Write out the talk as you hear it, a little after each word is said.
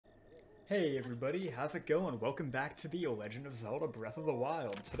Hey everybody, how's it going? Welcome back to The Legend of Zelda Breath of the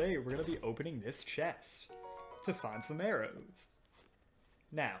Wild. Today we're going to be opening this chest to find some arrows.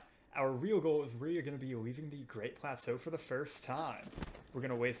 Now, our real goal is we're going to be leaving the Great Plateau for the first time. We're going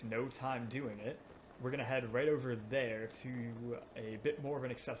to waste no time doing it. We're going to head right over there to a bit more of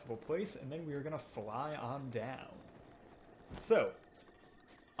an accessible place, and then we're going to fly on down. So,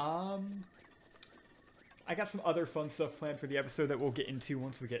 I got some other fun stuff planned for the episode that we'll get into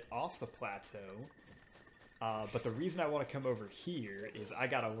once we get off the plateau. But the reason I want to come over here is I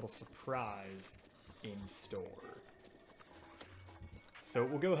got a little surprise in store. So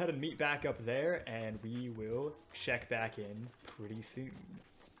we'll go ahead and meet back up there, and we will check back in pretty soon.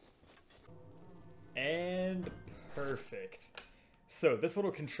 And perfect. So this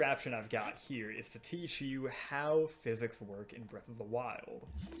little contraption I've got here is to teach you how physics work in Breath of the Wild.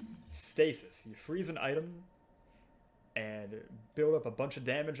 Stasis. You freeze an item and build up a bunch of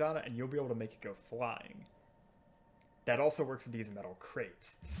damage on it, and you'll be able to make it go flying. That also works with these metal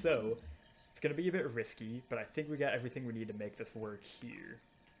crates. So it's going to be a bit risky, but I think we got everything we need to make this work here.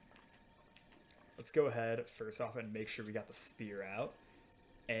 Let's go ahead first off and make sure we got the spear out.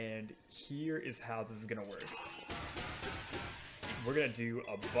 And here is how this is going to work. We're going to do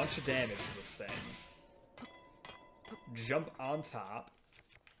a bunch of damage to this thing. Jump on top.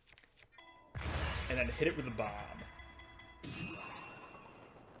 And then hit it with a bomb.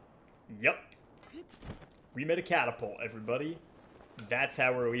 Yup. We made a catapult, everybody. That's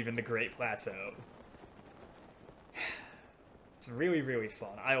how we're leaving the Great Plateau. It's really, really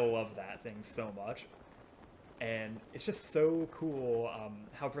fun. I love that thing so much. And it's just so cool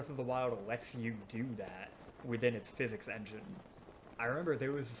how Breath of the Wild lets you do that within its physics engine. I remember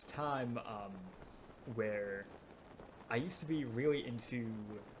there was this time where I used to be really into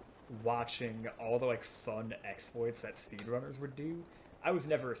watching all the fun exploits that speedrunners would do. I was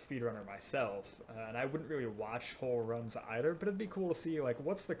never a speedrunner myself, and I wouldn't really watch whole runs either, but it'd be cool to see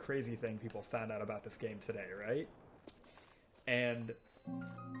what's the crazy thing people found out about this game today, right? And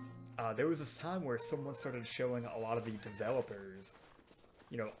there was this time where someone started showing a lot of the developers,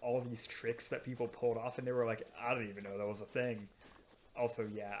 all these tricks that people pulled off, and they were like, I didn't even know that was a thing. Also,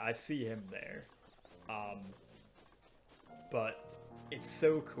 yeah, I see him there. But it's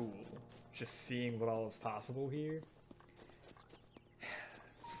so cool just seeing what all is possible here.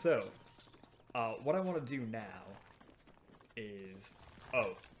 So, what I want to do now is...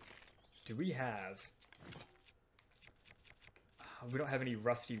 Oh, do we have... We don't have any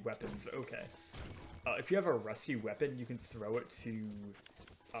rusty weapons. Okay. If you have a rusty weapon, you can throw it to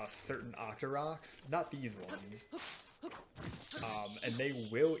certain Octoroks. Not these ones. And they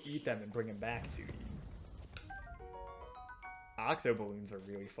will eat them and bring them back to you. Octoballoons are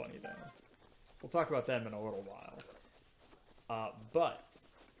really funny, though. We'll talk about them in a little while. But,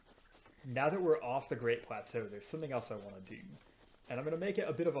 now that we're off the Great Plateau, there's something else I want to do. And I'm going to make it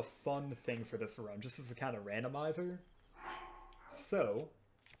a bit of a fun thing for this run, just as a kind of randomizer. So,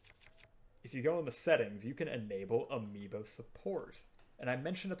 if you go in the settings, you can enable amiibo support. And I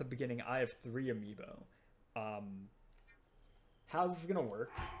mentioned at the beginning I have 3 amiibo. How this is going to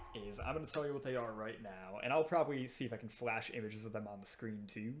work is I'm going to tell you what they are right now, and I'll probably see if I can flash images of them on the screen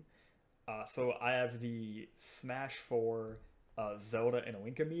too. So I have the Smash 4 Zelda and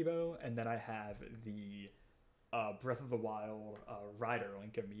Link amiibo, and then I have the Breath of the Wild Rider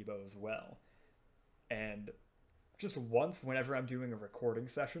Link amiibo as well. And just once, whenever I'm doing a recording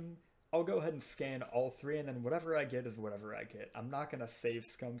session, I'll go ahead and scan all 3, and then whatever I get is whatever I get. I'm not going to save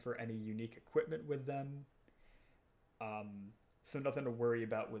scum for any unique equipment with them. So nothing to worry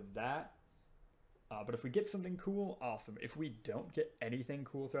about with that. But if we get something cool, awesome. If we don't get anything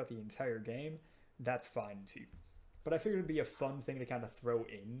cool throughout the entire game, that's fine too. But I figured it'd be a fun thing to kind of throw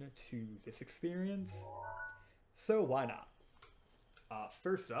in to this experience. So why not?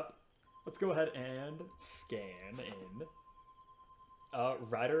 First up, let's go ahead and scan in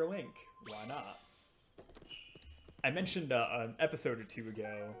Rider Link. Why not? I mentioned an episode or 2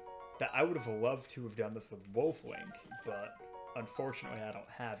 ago that I would have loved to have done this with Wolf Link, but unfortunately I don't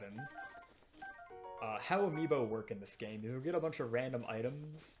have him. How amiibo work in this game is you'll get a bunch of random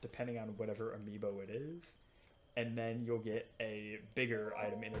items, depending on whatever amiibo it is, and then you'll get a bigger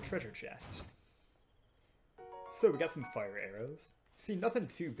item in a treasure chest. So we got some fire arrows. See, nothing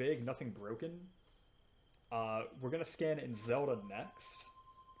too big, nothing broken. We're gonna scan in Zelda next.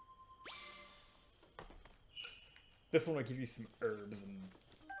 This one will give you some herbs and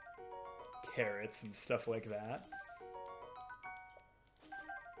carrots and stuff like that.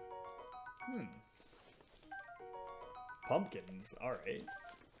 Pumpkins, alright.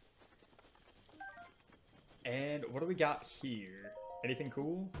 And what do we got here? Anything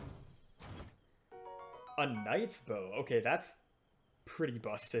cool? A knight's bow. Okay, that's pretty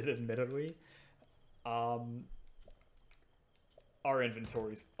busted, admittedly. Our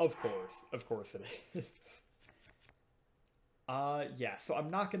inventories. Of course it is. Yeah, so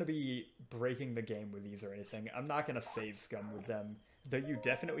I'm not gonna be breaking the game with these or anything. I'm not gonna save scum with them, though you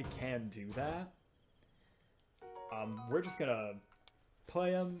definitely can do that. We're just gonna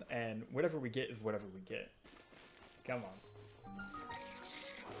play them, and whatever we get is whatever we get. Come on.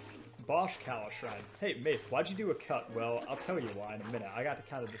 Bosch Kala Shrine. Hey, Mace, why'd you do a cut? Well, I'll tell you why in a minute. I got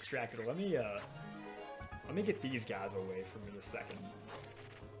kind of distracted. Let me get these guys away from me a second.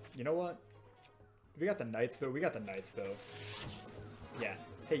 You know what? We got the Knight's Bow. We got the Knight's Bow. Yeah.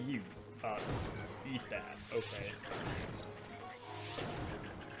 Hey, you. Eat that. Okay. Are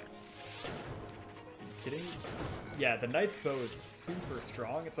you kidding me? Yeah, the Knight's Bow is super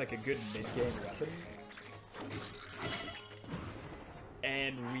strong. It's like a good mid-game weapon.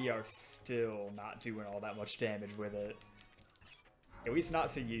 And we are still not doing all that much damage with it. At least not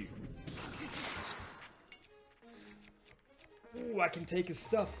to you. Ooh, I can take his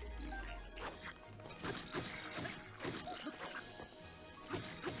stuff.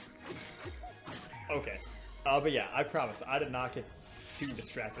 Okay. But yeah, I promise, I did not get too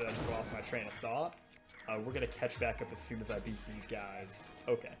distracted. I just lost my train of thought. We're gonna catch back up as soon as I beat these guys.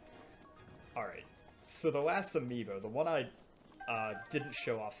 Okay. Alright. So the last amiibo, the one I didn't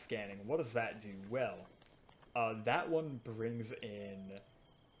show off scanning, what does that do? Well, that one brings in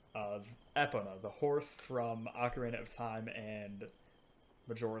Epona, the horse from Ocarina of Time and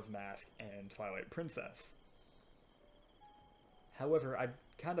Majora's Mask and Twilight Princess. However, I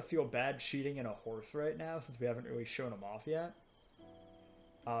kind of feel bad cheating in a horse right now since we haven't really shown him off yet.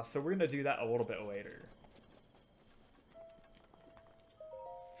 So we're going to do that a little bit later.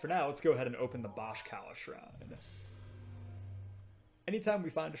 For now, let's go ahead and open the Bosch Kala Shrine. Anytime we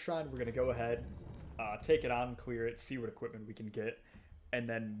find a shrine, we're going to go ahead, take it on, clear it, see what equipment we can get, and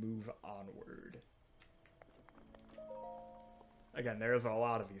then move onward. Again, there's a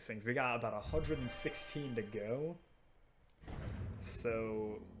lot of these things. We got about 116 to go.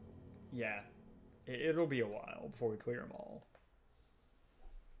 So, yeah, it'll be a while before we clear them all.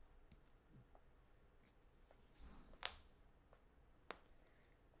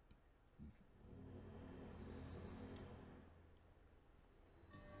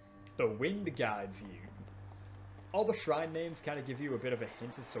 The wind guides you. All the shrine names kind of give you a bit of a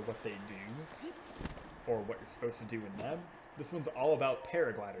hint as to what they do, or what you're supposed to do in them. This one's all about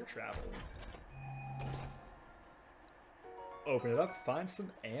paraglider travel. Open it up, find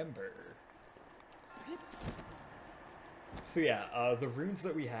some amber. So yeah, the runes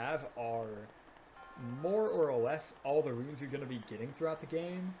that we have are more or less all the runes you're going to be getting throughout the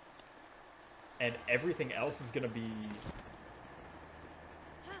game. And everything else is going to be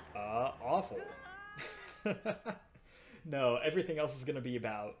awful. No, everything else is going to be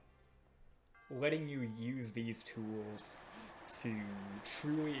about letting you use these tools to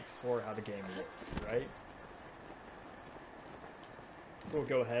truly explore how the game works, right? So we'll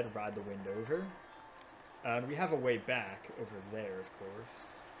go ahead and ride the wind over. And we have a way back over there, of course.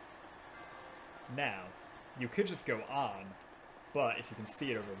 Now, you could just go on, but if you can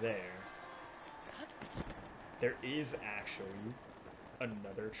see it over there, there is actually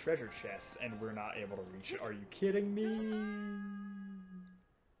another treasure chest, and we're not able to reach it. Are you kidding me?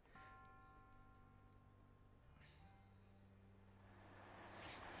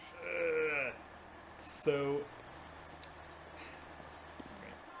 So...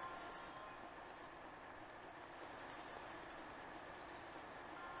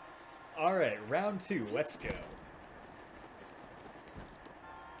 Alright, round 2, let's go.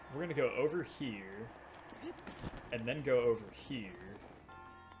 We're gonna go over here, and then go over here,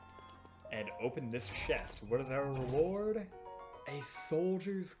 and open this chest. What is our reward? A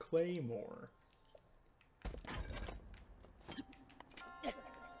soldier's claymore.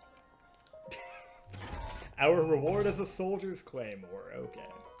 Our reward is a soldier's claymore, okay.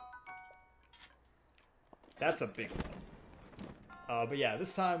 That's a big one. But yeah,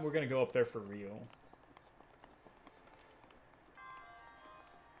 this time we're gonna go up there for real.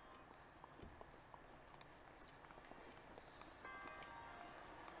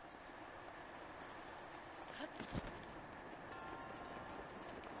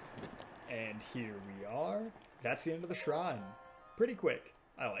 And here we are. That's the end of the shrine. Pretty quick.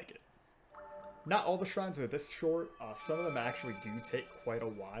 I like it. Not all the shrines are this short. Some of them actually do take quite a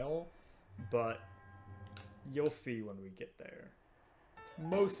while, but you'll see when we get there.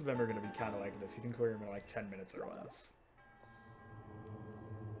 Most of them are going to be kind of like this. You can clear them in like 10 minutes or less.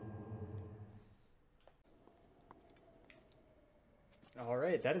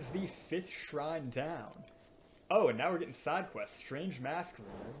 Alright, that is the 5th shrine down. Oh, and now we're getting side quests. Strange mask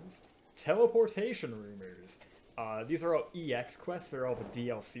rumors. Teleportation rumors. These are all EX quests. They're all the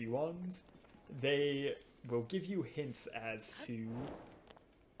DLC ones. They will give you hints as to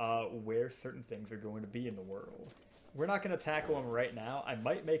where certain things are going to be in the world. We're not going to tackle them right now. I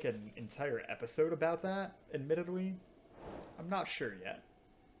might make an entire episode about that, admittedly. I'm not sure yet.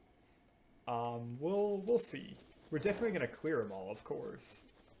 We'll see. We're definitely going to clear them all, of course.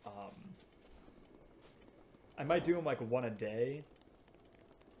 I might do them like one a day.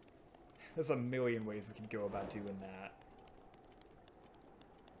 There's a million ways we could go about doing that.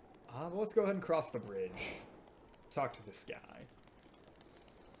 Let's go ahead and cross the bridge. Talk to this guy.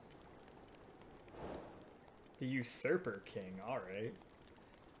 The Usurper King, alright.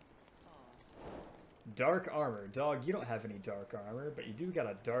 Dark armor. Dog, you don't have any dark armor, but you do got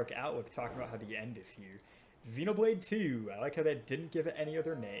a dark outlook talking about how the end is here. Xenoblade 2. I like how they didn't give it any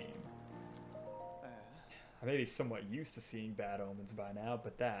other name. I may be somewhat used to seeing bad omens by now,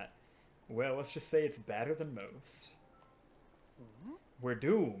 but that... Well, let's just say it's better than most. We're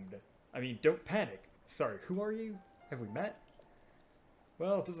doomed. I mean, don't panic. Sorry, who are you? Have we met?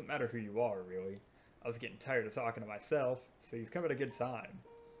 Well, it doesn't matter who you are, really. I was getting tired of talking to myself, so you've come at a good time.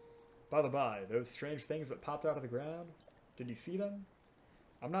 By the by, those strange things that popped out of the ground, did you see them?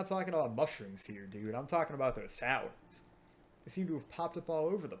 I'm not talking about mushrooms here, dude. I'm talking about those towers. They seem to have popped up all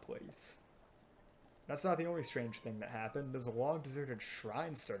over the place. That's not the only strange thing that happened. There's a long deserted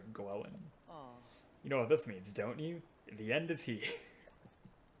shrine started glowing. You know what this means, don't you? The end is here.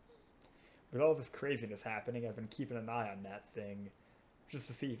 With all this craziness happening, I've been keeping an eye on that thing. Just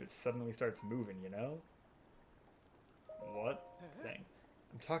to see if it suddenly starts moving, you know? What thing?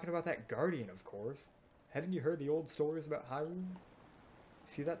 I'm talking about that guardian, of course. Haven't you heard the old stories about Hyrule?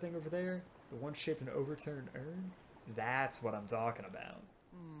 See that thing over there? The one shaped an overturned urn? That's what I'm talking about.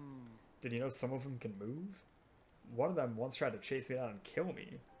 Did you know some of them can move? One of them once tried to chase me down and kill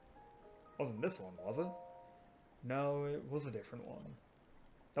me. Wasn't this one, was it? No, it was a different one.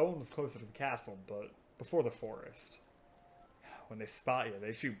 That one was closer to the castle, but before the forest. When they spot you,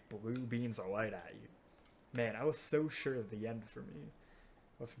 they shoot blue beams of light at you. Man, I was so sure of the end for me.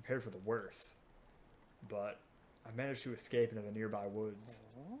 I was prepared for the worst. But I managed to escape into the nearby woods.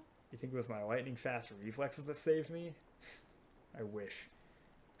 You think it was my lightning-fast reflexes that saved me? I wish.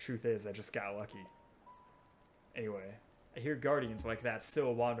 Truth is, I just got lucky. Anyway, I hear guardians like that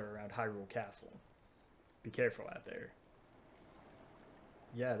still wander around Hyrule Castle. Be careful out there.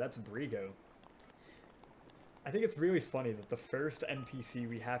 Yeah, that's Brigo. I think it's really funny that the first NPC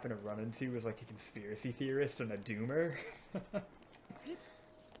we happen to run into is like a conspiracy theorist and a doomer.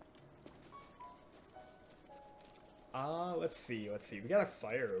 Let's see. We got a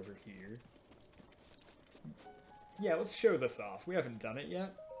fire over here. Yeah, let's show this off. We haven't done it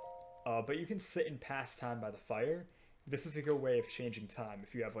yet. But you can sit and pass time by the fire. This is a good way of changing time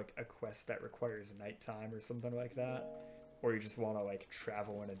if you have like a quest that requires nighttime or something like that. Or you just want to like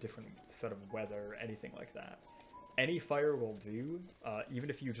travel in a different set of weather or anything like that. Any fire will do, even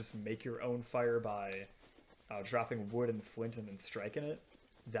if you just make your own fire by dropping wood and flint and then striking it,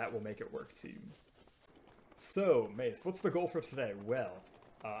 that will make it work too. So, Mace, what's the goal for today? Well,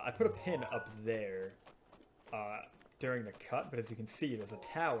 I put a pin up there during the cut, but as you can see, there's a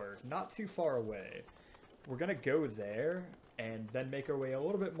tower not too far away. We're going to go there and then make our way a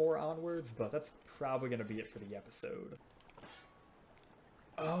little bit more onwards, but that's probably going to be it for the episode.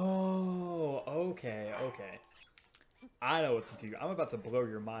 Oh, okay. I know what to do. I'm about to blow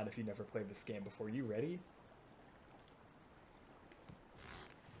your mind if you never played this game before. You ready?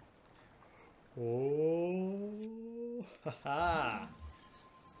 Oh, haha.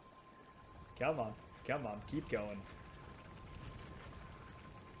 Come on, keep going.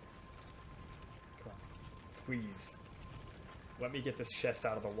 Come on, please. Let me get this chest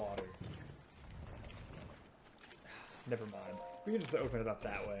out of the water. Never mind. We can just open it up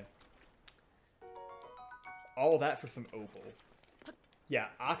that way. All that for some opal. Yeah,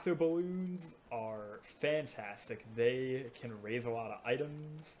 octo balloons are fantastic. They can raise a lot of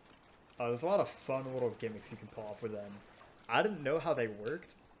items. There's a lot of fun little gimmicks you can pull off with them. I didn't know how they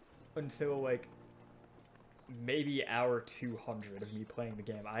worked until like maybe hour 200 of me playing the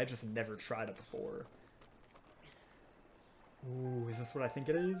game. I had just never tried it before. Ooh, is this what I think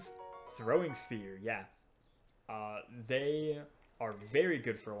it is? Throwing spear, yeah. They are very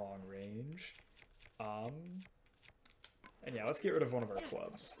good for long range. And yeah, let's get rid of one of our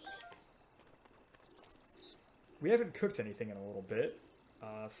clubs. We haven't cooked anything in a little bit,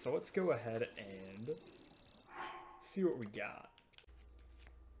 so let's go ahead and see what we got.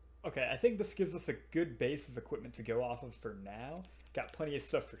 Okay, I think this gives us a good base of equipment to go off of for now. Got plenty of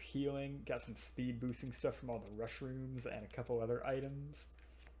stuff for healing. Got some speed boosting stuff from all the rush rooms and a couple other items.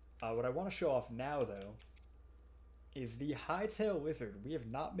 What I want to show off now, though, is the Hightail Lizard. We have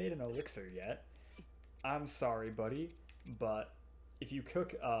not made an elixir yet. I'm sorry, buddy, but if you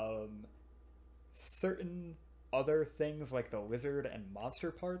cook certain other things like the lizard and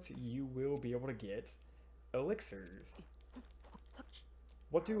monster parts, you will be able to get elixirs.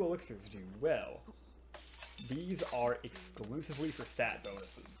 What do elixirs do? Well, these are exclusively for stat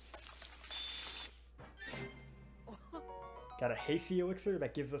bonuses. Got a hasty elixir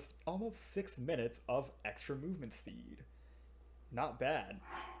that gives us almost 6 minutes of extra movement speed. Not bad.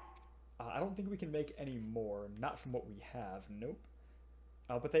 I don't think we can make any more, not from what we have, nope.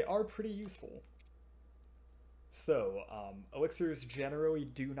 But they are pretty useful. So, elixirs generally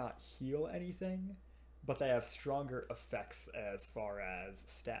do not heal anything, but they have stronger effects as far as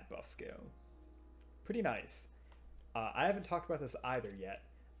stat buffs go. Pretty nice. I haven't talked about this either yet,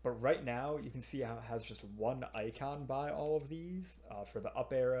 but right now you can see how it has just one icon by all of these, for the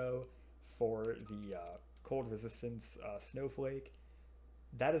up arrow, for the cold resistance snowflake.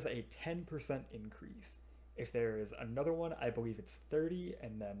 That is a 10% increase. If there is another one, I believe it's 30,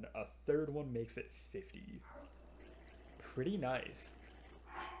 and then a third one makes it 50. Pretty nice.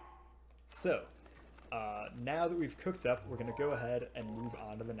 So, now that we've cooked up, we're going to go ahead and move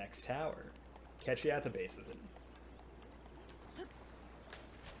on to the next tower. Catch you at the base of it.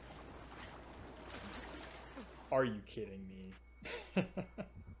 Are you kidding me?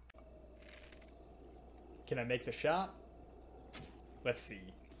 Can I make the shot? Let's see.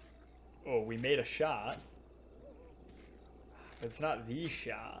 Oh, we made a shot. It's not the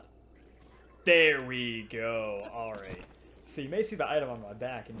shot. There we go. Alright. So you may see the item on my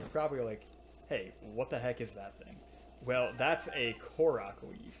back, and you're probably like, hey, what the heck is that thing? Well, that's a Korok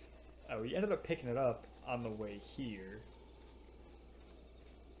leaf. We ended up picking it up on the way here.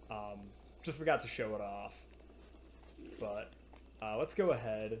 Just forgot to show it off. But let's go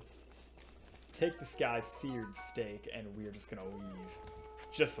ahead, take this guy's seared steak, and we're just gonna leave.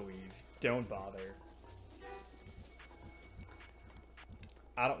 Just leave. Don't bother.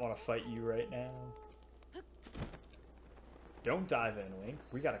 I don't want to fight you right now. Don't dive in, Link.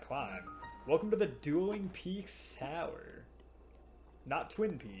 We gotta climb. Welcome to the Dueling Peaks Tower. Not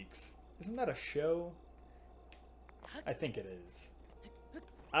Twin Peaks. Isn't that a show? I think it is.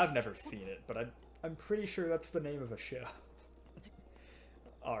 I've never seen it, but I'm pretty sure that's the name of a show.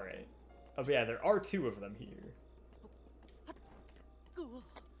 Alright. Oh, but yeah, there are 2 of them here.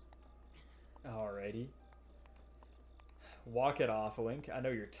 Alrighty. Walk it off, Link. I know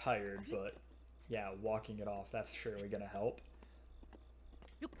you're tired, but yeah, walking it off, that's surely gonna help.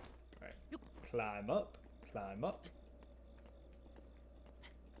 Alright. Climb up. Climb up.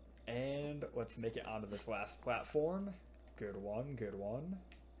 And let's make it onto this last platform. Good one, good one.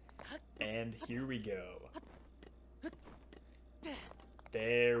 And here we go.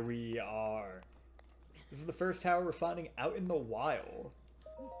 There we are. This is the first tower we're finding out in the wild.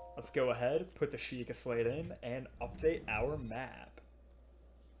 Let's go ahead, put the Sheikah Slate in, and update our map.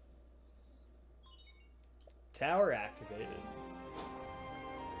 Tower activated.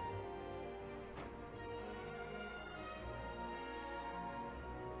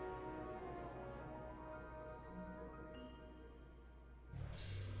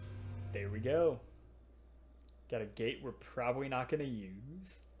 There we go. Got a gate we're probably not going to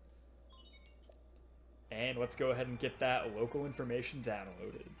use. And let's go ahead and get that local information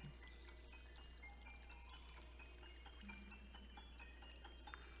downloaded.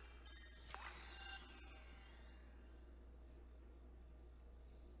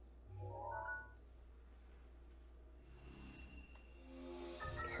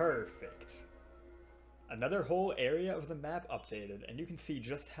 Perfect. Another whole area of the map updated, and you can see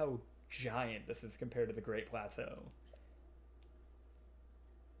just how giant this is compared to the Great Plateau.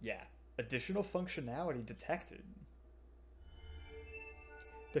 Yeah, additional functionality detected.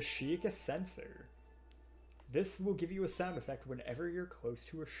 The Sheikah sensor. This will give you a sound effect whenever you're close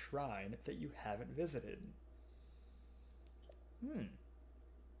to a shrine that you haven't visited.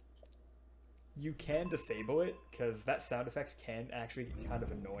 You can disable it, because that sound effect can actually get kind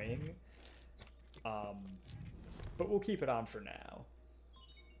of annoying. But we'll keep it on for now.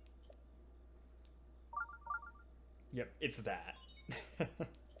 Yep, it's that.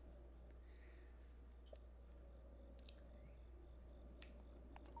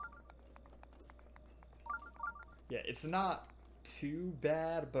 Yeah, it's not too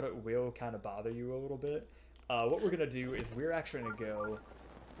bad, but it will kind of bother you a little bit. What we're going to do is we're actually going to go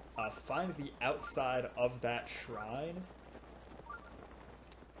find the outside of that shrine.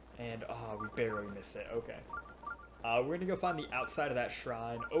 And, we barely missed it. Okay. We're gonna go find the outside of that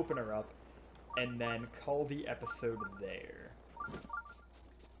shrine, open her up, and then call the episode there.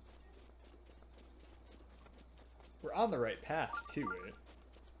 We're on the right path to it.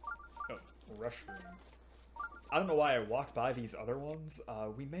 Oh, rush room. I don't know why I walked by these other ones.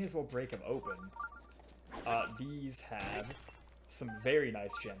 We may as well break them open. These have some very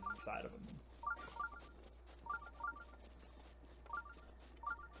nice gems inside of them.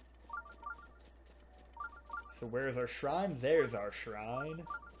 So where's our shrine? There's our shrine.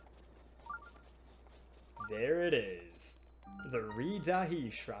 There it is. The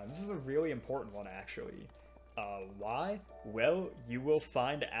Ridahi Shrine. This is a really important one, actually. Why? Well, you will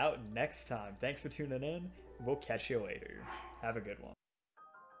find out next time. Thanks for tuning in. We'll catch you later. Have a good one.